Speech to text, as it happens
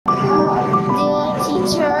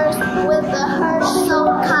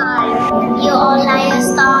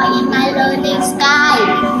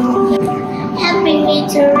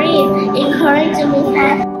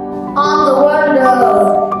on the wonder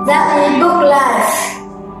that is book life.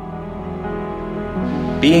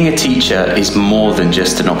 Being a teacher is more than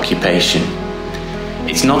just an occupation.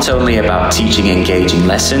 It's not only about teaching engaging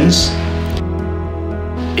lessons,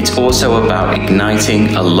 it's also about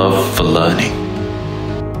igniting a love for learning.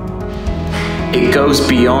 It goes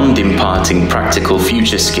beyond imparting practical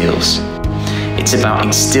future skills. It's about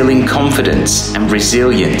instilling confidence and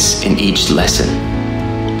resilience in each lesson.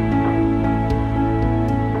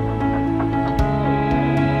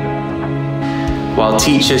 While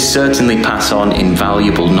teachers certainly pass on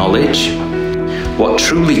invaluable knowledge, what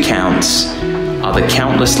truly counts are the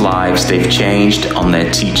countless lives they've changed on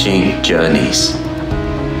their teaching journeys.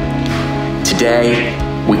 Today,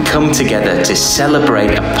 we come together to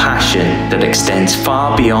celebrate a passion that extends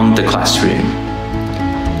far beyond the classroom.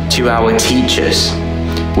 To our teachers,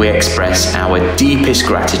 we express our deepest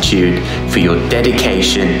gratitude for your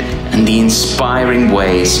dedication and the inspiring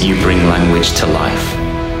ways you bring language to life.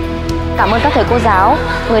 Cảm ơn các thầy cô giáo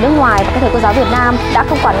người nước ngoài và các thầy cô giáo Việt Nam đã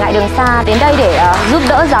không quản ngại đường xa đến đây để giúp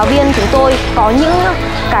đỡ giáo viên chúng tôi có những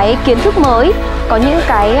cái kiến thức mới, có những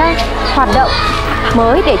cái hoạt động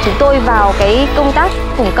mới để chúng tôi vào cái công tác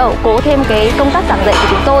củng cố thêm cái công tác giảng dạy của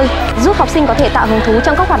chúng tôi, giúp học sinh có thể tạo hứng thú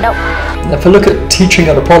trong các hoạt động. If I look at teaching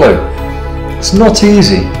at Apollo, it's not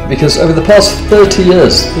easy because over the past 30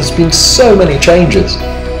 years there's been so many changes.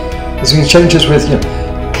 There's been changes with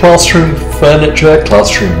classroom furniture,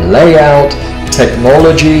 classroom layout,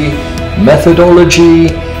 technology, methodology,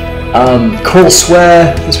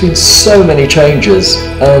 courseware. There's been so many changes,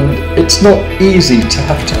 and it's not easy to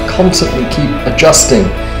have to constantly keep adjusting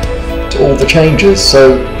to all the changes.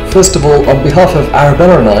 So first of all, on behalf of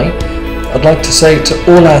Arabella and I'd like to say to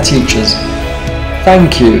all our teachers,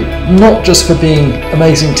 thank you, not just for being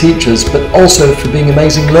amazing teachers, but also for being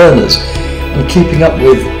amazing learners and keeping up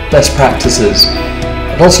with best practices.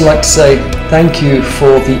 I'd also like to say thank you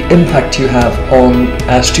for the impact you have on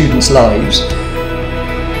our students' lives,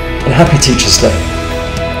 and happy Teachers' Day.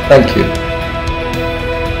 Thank you.